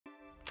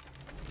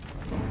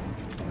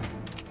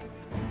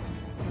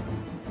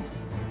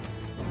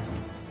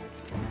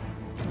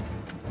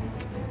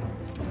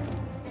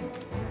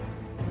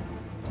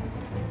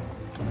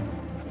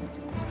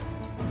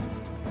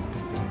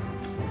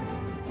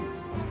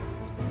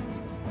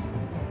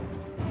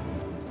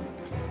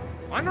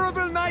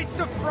Honorable Knights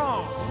of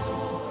France!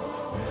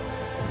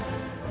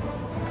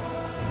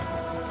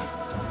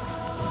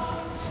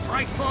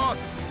 Strike forth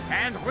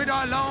and rid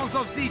our lands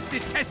of these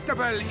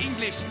detestable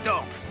English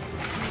dogs!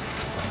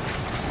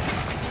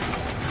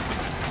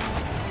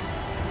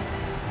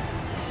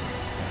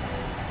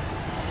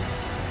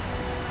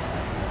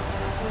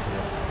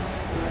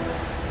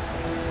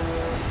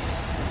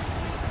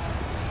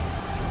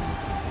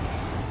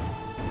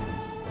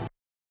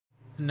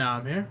 Now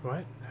I'm here.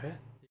 What?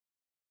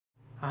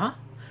 Huh?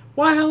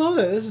 Why, hello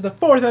there. This is the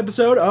 4th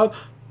episode of...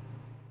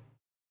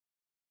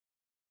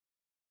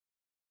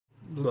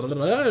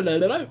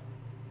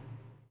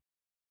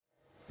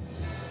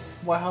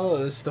 Why,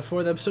 hello. This is the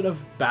 4th episode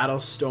of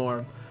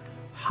Bladestorm.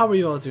 How are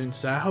you all doing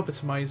today? I hope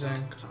it's amazing,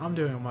 because I'm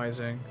doing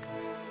amazing.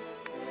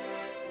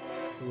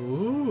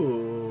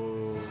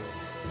 Ooh.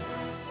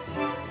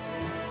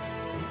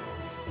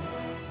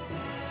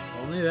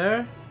 Only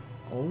there?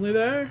 Only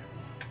there?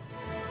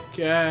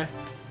 Okay.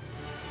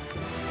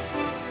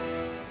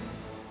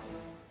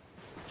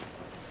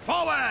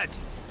 Forward!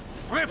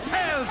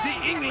 Repel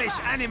the English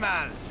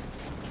animals!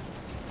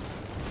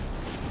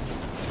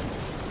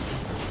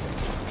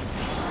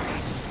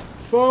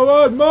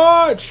 Forward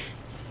march!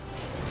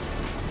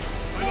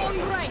 Form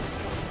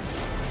ranks!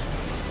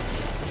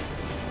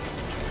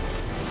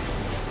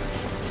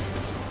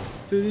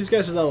 Dude, these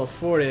guys are level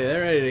 40.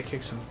 They're ready to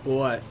kick some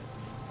butt.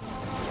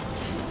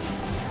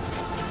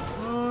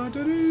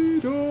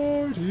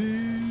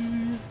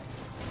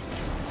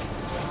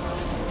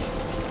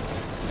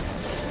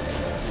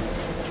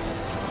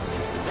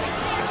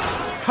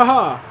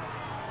 Haha!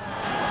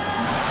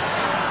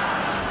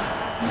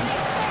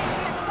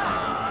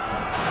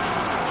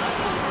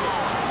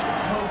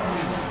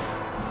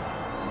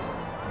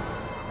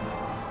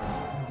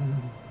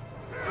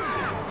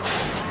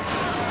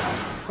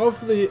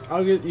 Hopefully,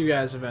 I'll get you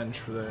guys avenged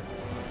for that.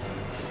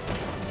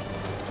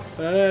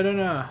 But I don't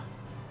know.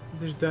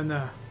 Just don't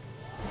know.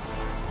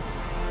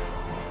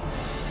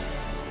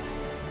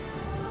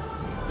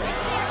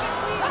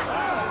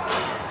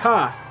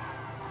 Ha!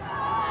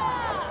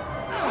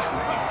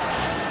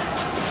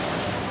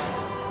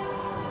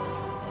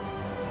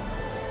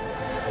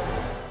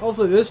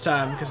 Hopefully this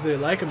time, because they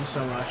like him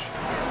so much.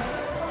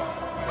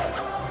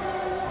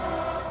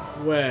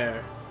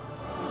 Where?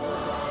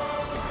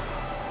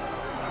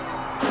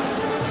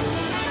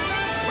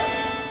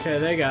 Okay,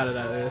 they got it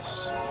at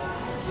this.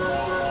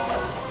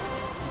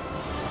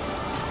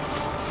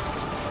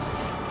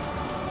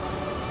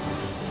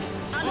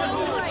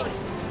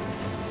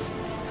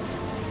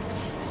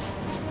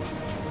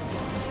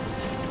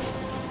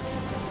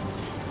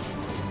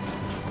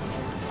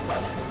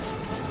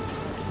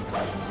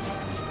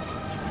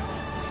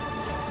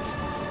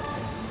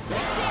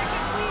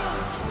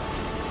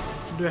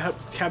 Do I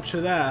have to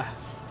capture that?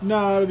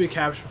 No, it'll be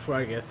captured before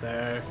I get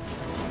there.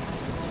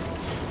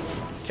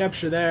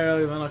 Capture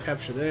there, then I'll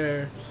capture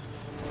there.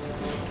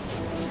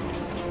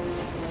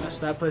 Unless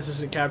that place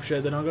isn't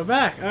captured, then I'll go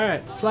back.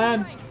 Alright,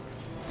 plan.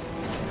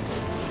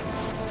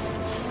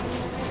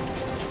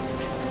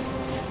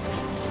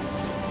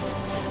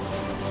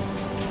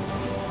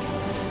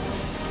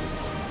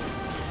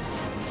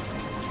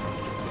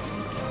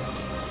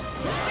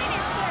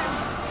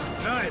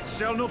 Knights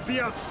shall not be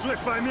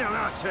outstripped by mere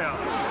archers!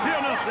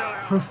 Fear not their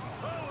arms!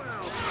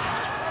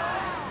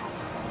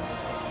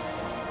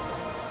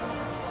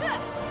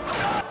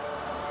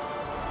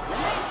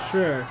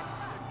 Sure.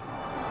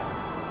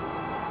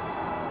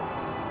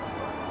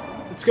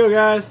 Let's go,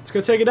 guys. Let's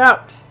go take it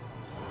out.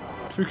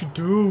 Take it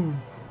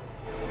down.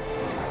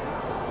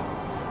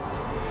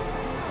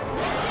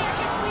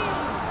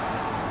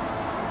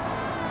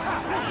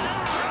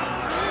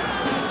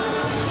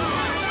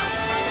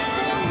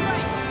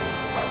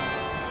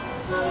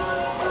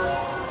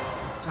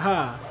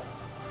 Aha.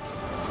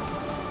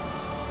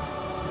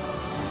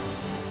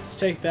 Let's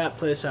take that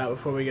place out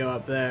before we go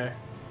up there.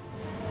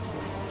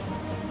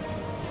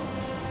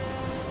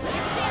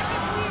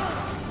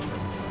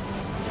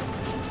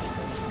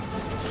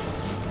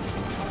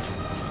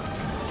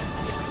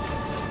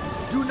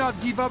 Do not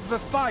give up the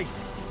fight.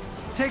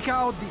 Take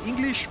out the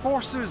English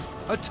forces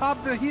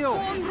atop the hill.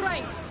 Form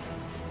ranks!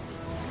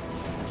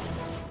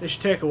 It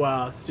should take a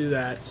while to do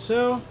that,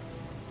 so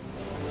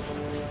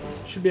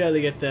should be able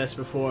to get this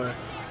before.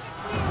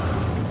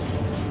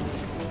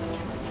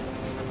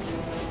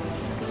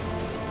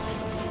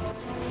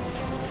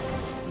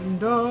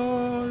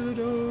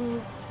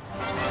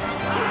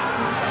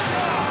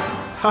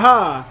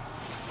 Haha!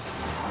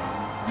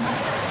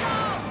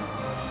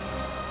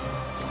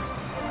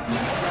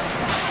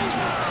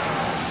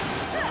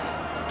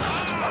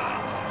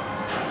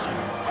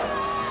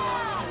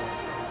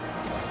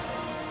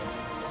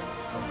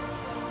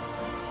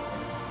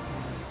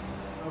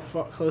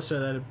 Closer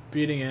to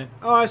beating it.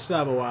 Oh, I still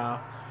have a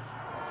while.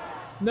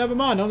 Never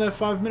mind, I only have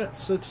 5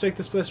 minutes. Let's take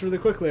this place really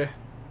quickly.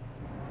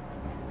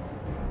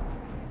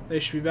 They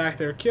should be back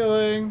there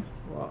killing.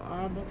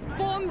 Well,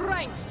 Form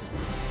ranks!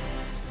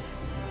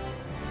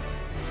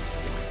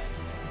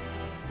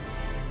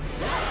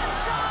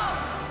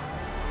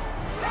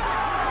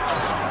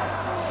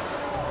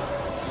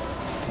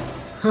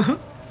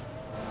 Mine.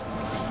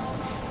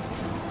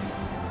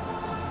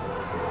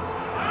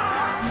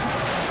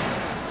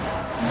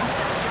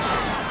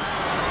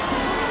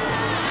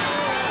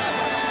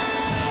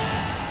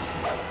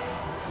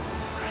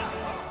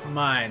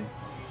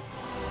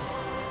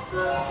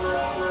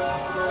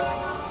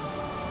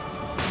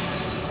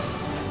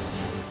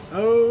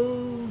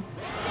 Oh.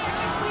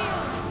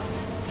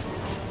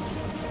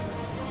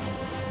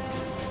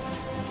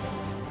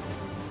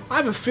 I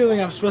have a feeling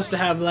I'm supposed to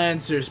have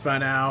Lancers by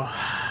now.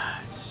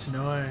 It's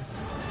annoying.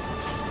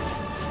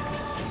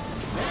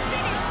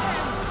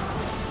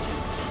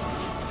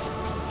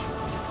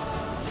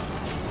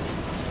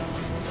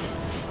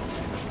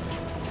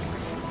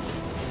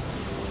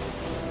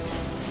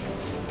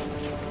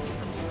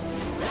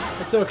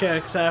 It's okay,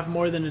 because I have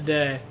more than a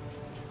day.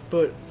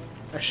 But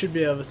I should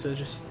be able to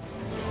just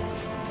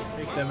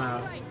take them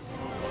out.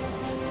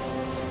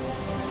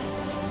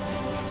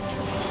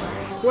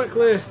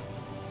 Quickly!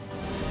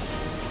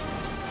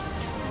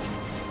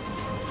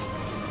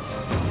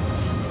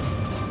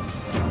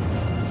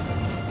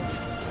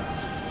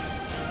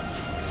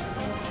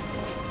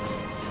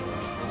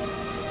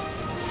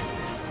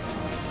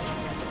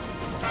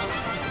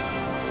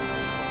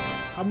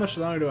 How much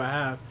longer do I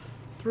have?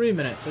 3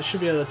 minutes. I should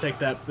be able to take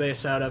that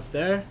base out up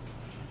there.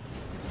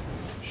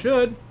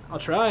 Should. I'll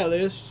try at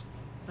least.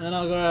 And then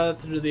I'll go out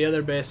to the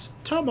other base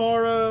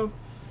tomorrow.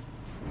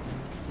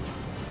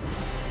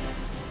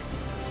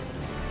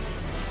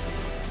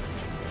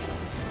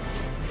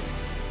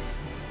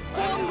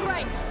 Form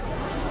ranks.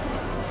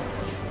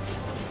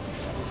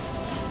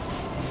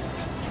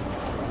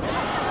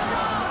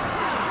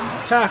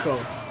 Tackle.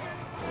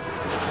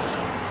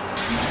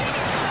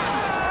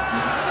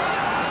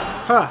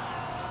 Ha.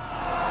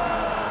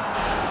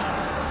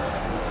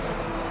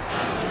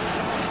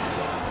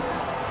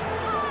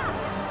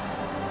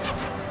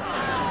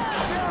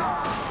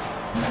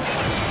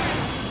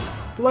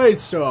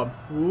 Bladestorm.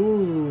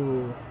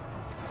 Ooh.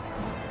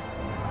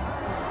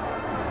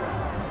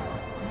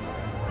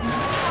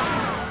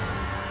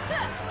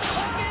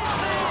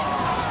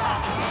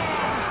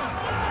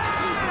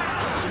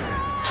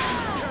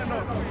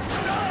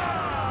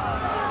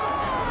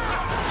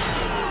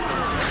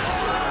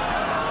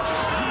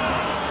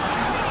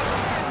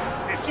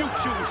 If you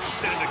choose to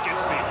stand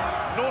against me,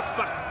 naught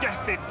but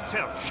death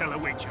itself shall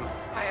await you.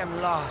 I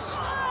am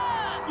lost.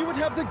 You would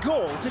have the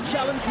gall to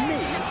challenge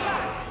me?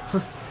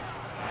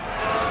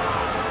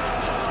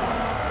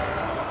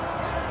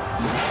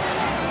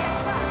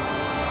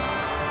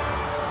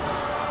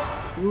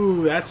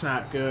 Ooh, that's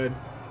not good.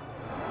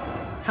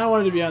 Kind of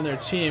wanted to be on their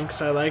team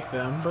because I like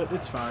them, but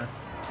it's fine.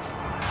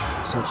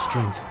 Such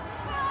strength.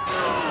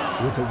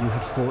 Would that you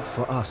had fought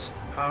for us.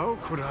 How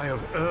could I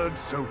have erred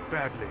so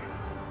badly?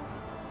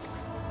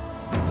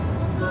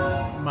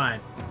 Mine.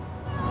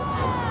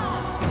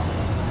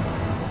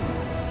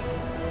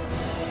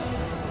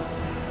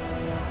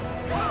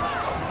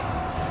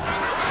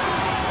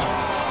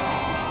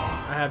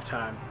 I have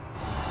time.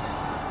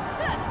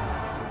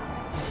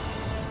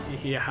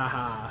 Yeah,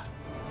 haha.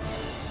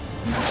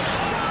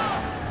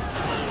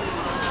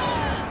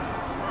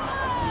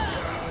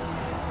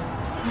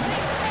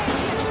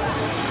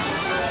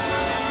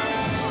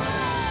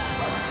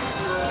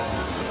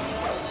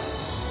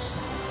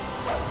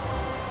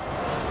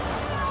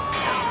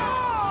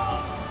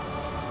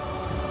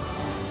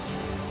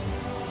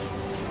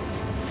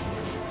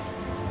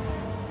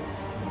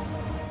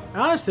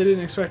 I honestly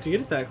didn't expect to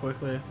get it that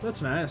quickly.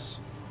 That's nice.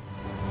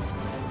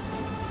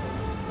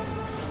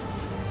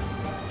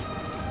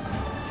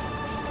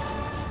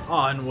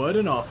 Onward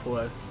and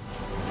offward.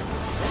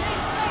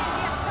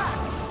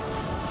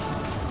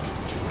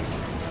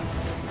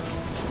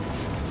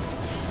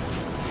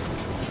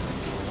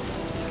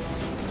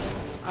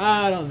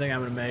 I don't think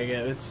I'm gonna make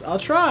it. I'll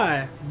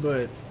try,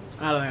 but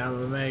I don't think I'm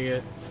gonna make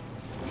it.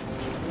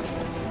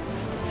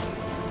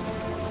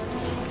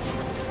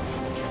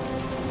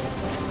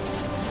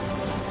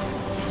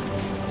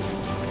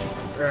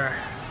 Urgh.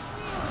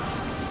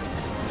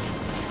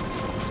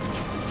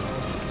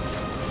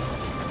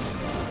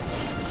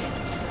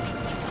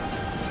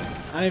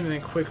 I don't even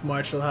think quick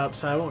march will help,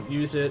 so I won't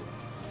use it.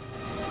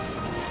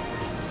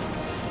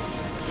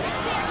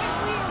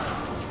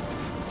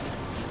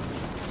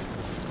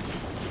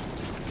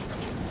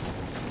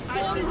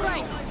 Form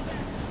ranks.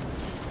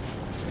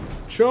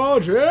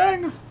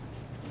 Charging!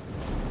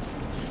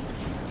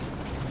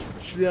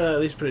 Should be able to at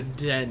least put a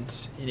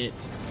dent in it.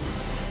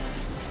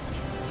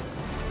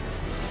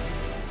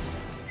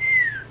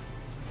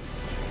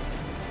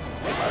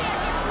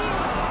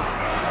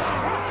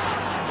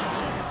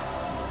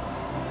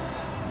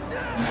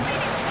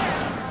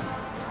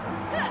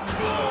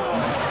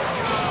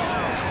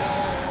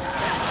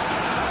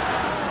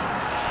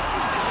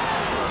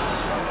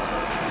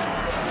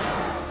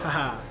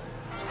 Haha.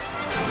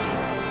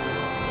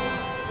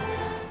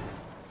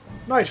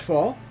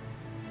 Nightfall.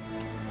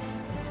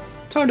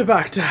 Time to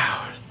back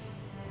down.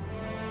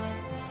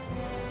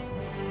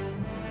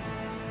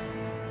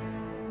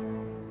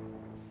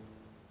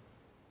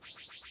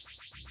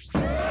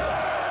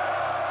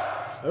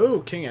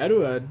 Oh, King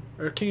Edward,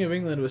 or King of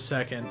England was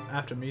second,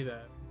 after me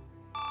that.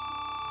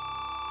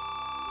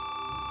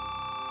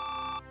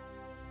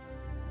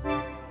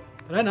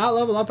 Did I not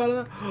level up out of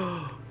that?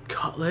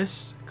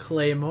 Cutlass,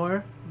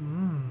 Claymore.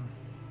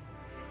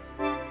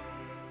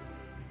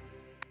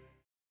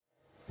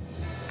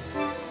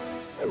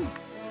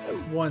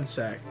 One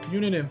sec.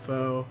 Unit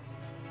info.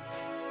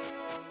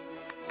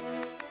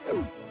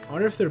 I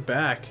wonder if they're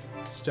back.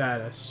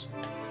 Status.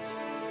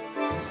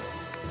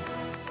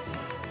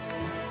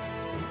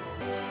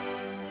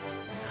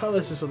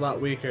 Cutlass is a lot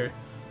weaker.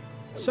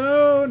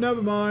 So,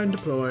 never mind.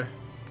 Deploy. I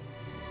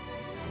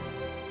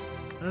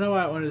don't know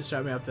why it wanted to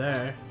start me up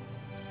there.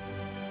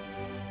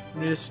 I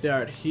need to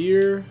start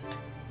here.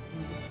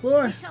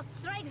 Deploy. We shall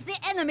strike the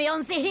enemy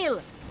on the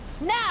hill.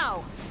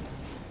 Now!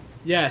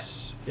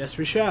 Yes. Yes,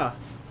 we shall.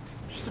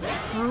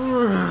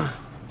 I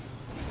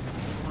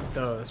want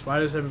those. Why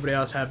does everybody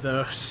else have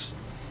those?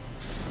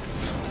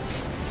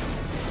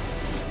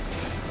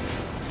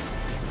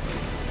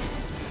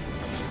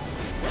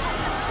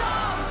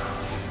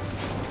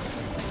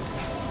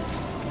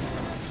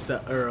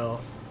 The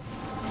Earl.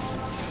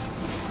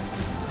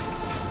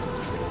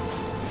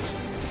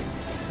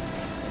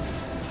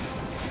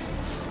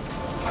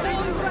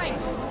 Form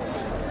ranks.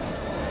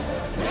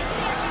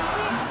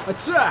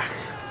 Attack!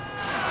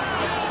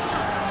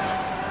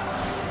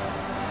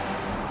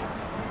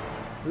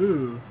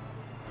 Ooh.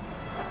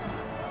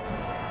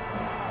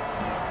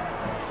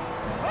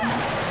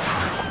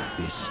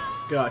 This.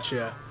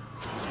 Gotcha.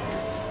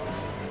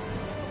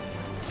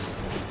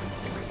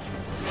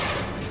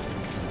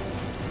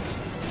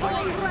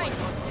 Form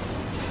ranks.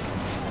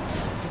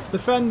 Let's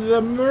defend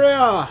the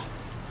Maria!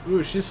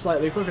 Ooh, she's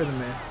slightly quicker than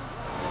me.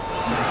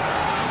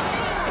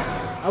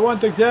 I want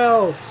the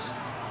Dells!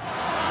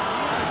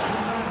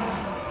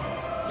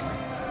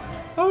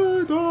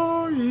 I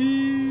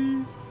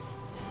die!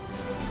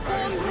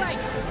 Form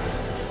ranks.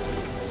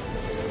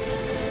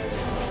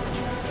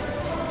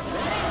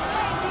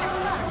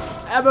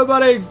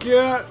 Everybody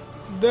get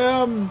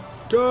them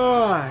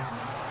die!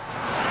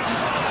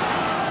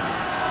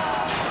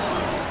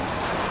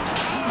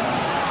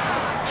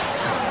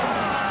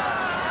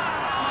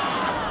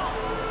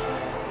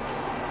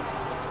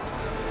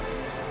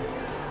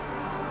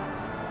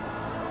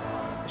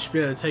 I should be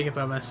able to take it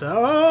by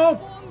myself.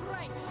 Form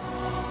ranks.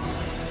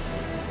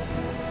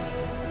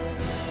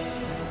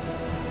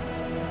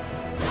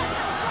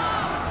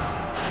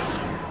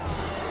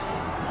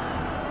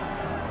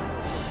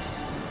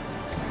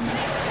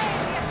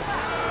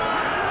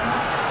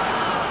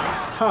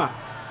 Ha!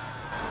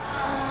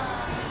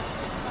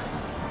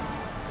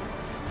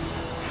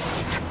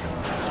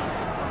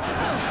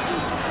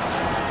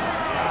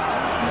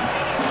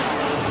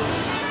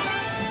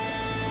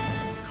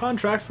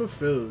 Contract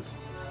fulfilled.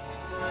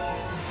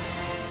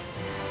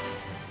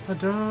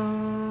 Ta-da!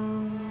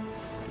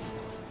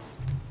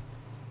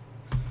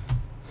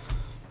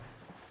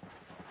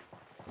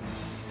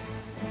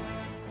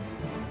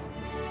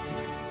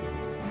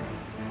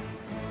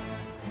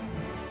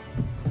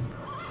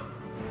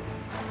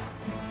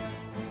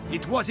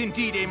 It was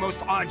indeed a most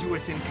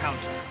arduous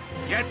encounter,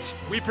 yet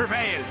we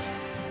prevailed.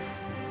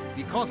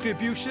 The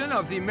contribution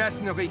of the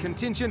mercenary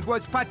contingent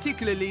was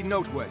particularly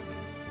noteworthy.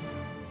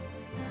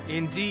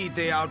 Indeed,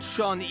 they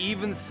outshone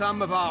even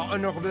some of our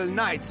honorable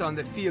knights on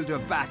the field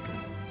of battle.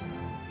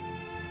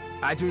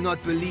 I do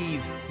not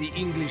believe the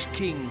English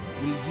king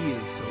will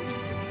yield so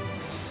easily.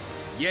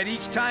 Yet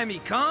each time he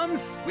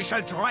comes, we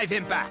shall drive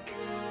him back.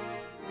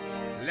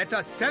 Let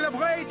us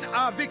celebrate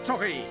our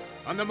victory.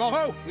 On the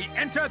morrow, we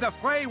enter the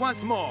fray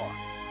once more.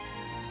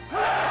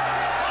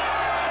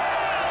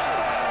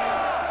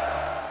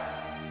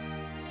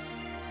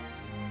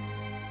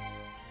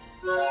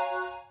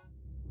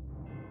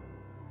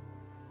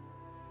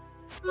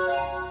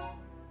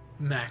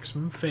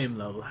 Maximum fame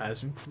level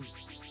has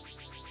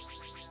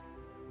increased.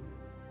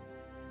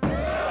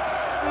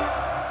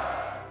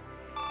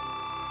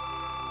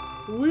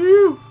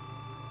 Woo!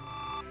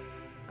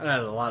 That had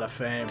a lot of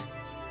fame.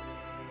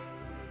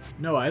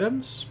 No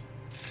items?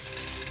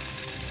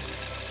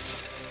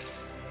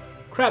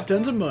 Crap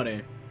tons of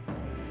money.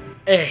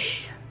 A.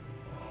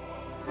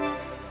 Got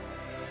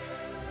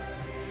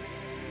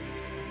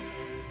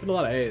a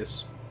lot of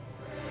A's.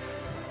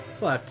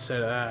 That's all I have to say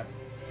to that.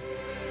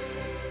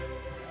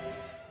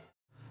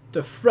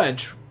 The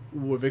French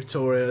were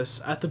victorious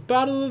at the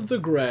Battle of the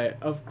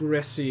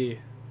Grécy.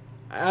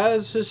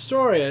 As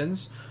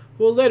historians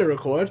will later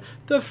record,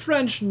 the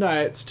French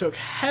knights took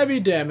heavy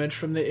damage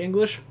from the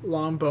English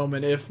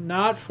longbowmen. If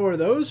not for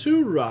those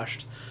who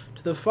rushed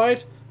to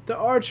fight the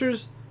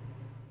archers,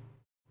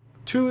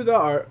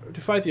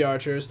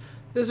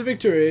 this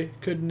victory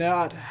could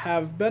not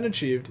have been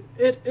achieved.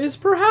 It is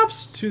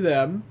perhaps to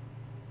them,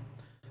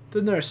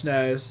 the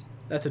nurse-knights,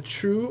 that the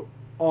true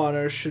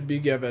honor should be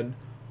given.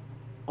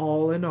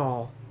 All in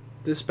all,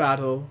 this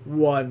battle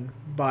won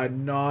by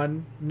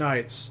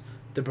non-knights.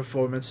 The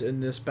performance in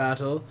this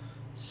battle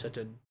set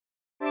an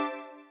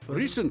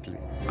Recently,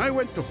 I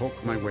went to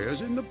hawk my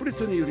wares in the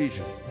Brittany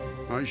region.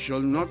 I shall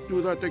not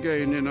do that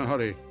again in a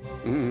hurry.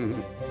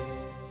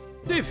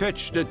 They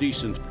fetched a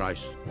decent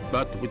price,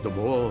 but with the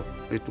war,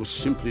 it was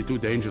simply too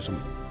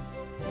dangersome.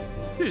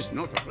 It is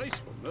not a place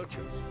for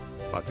merchants,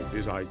 but it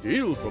is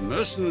ideal for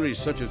mercenaries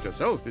such as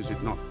yourself, is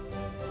it not?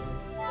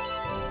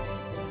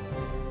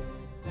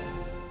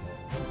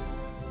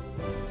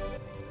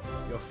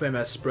 Your fame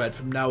has spread.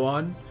 From now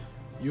on,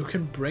 you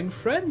can bring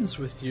friends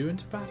with you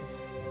into battle.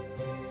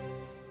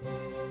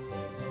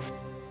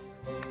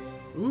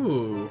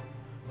 Ooh.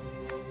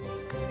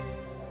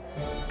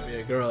 Be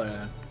a girl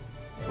then.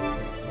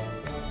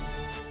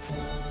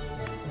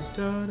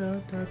 Da, da,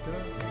 da,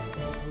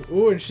 da.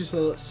 Ooh, and she's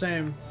the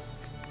same.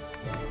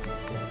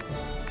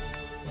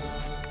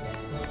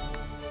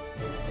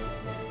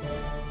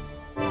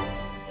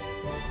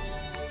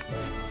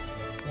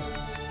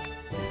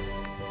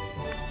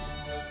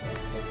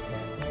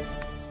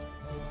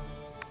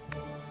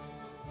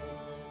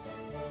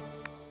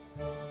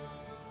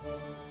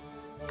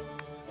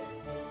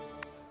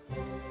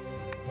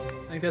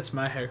 I think that's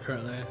my hair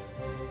currently.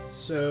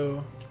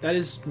 So, that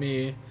is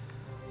me.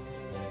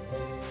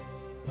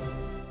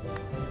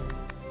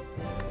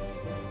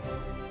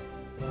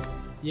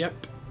 Yep.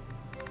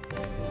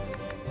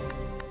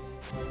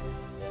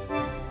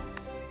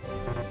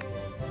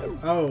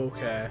 Oh,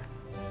 okay.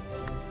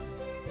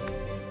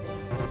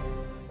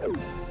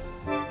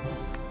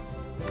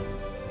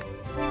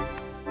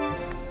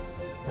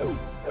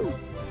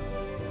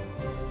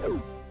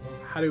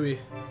 How do we...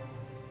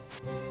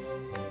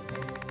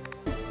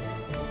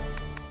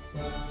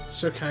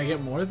 So can I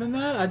get more than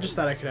that? I just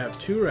thought I could have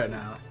 2 right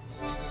now.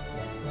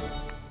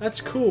 That's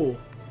cool.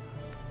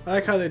 I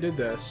like how they did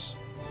this.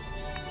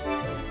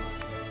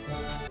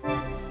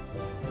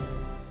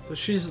 So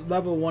she's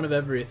level 1 of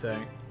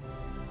everything.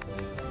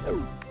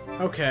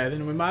 Okay,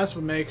 then we might as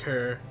well make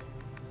her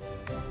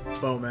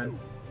bowman.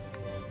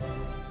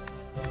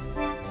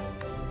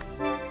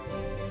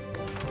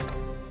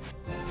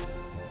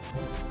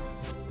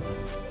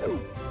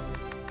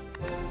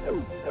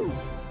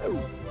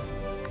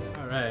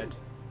 Alright.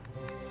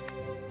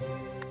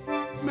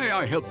 May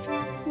I help you?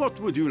 What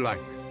would you like?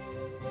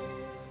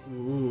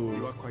 Ooh.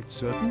 You are quite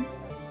certain?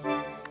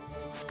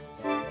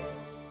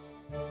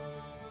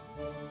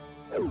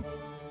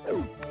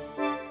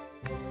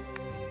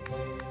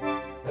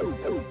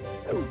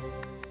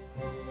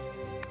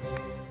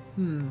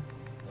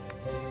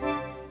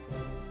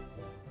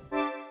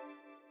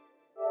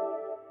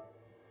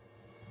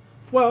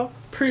 Well,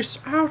 peace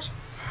out,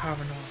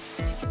 Havanor.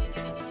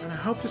 And I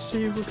hope to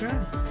see you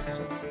again.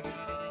 So.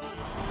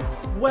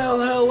 Well,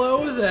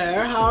 hello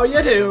there. How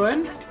you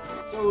doing?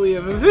 So we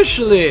have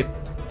officially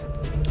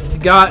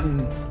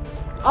gotten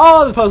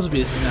all the puzzle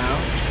pieces now.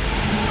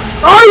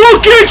 I will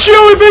get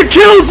you if it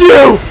kills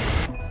you!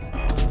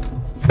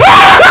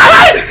 Ah!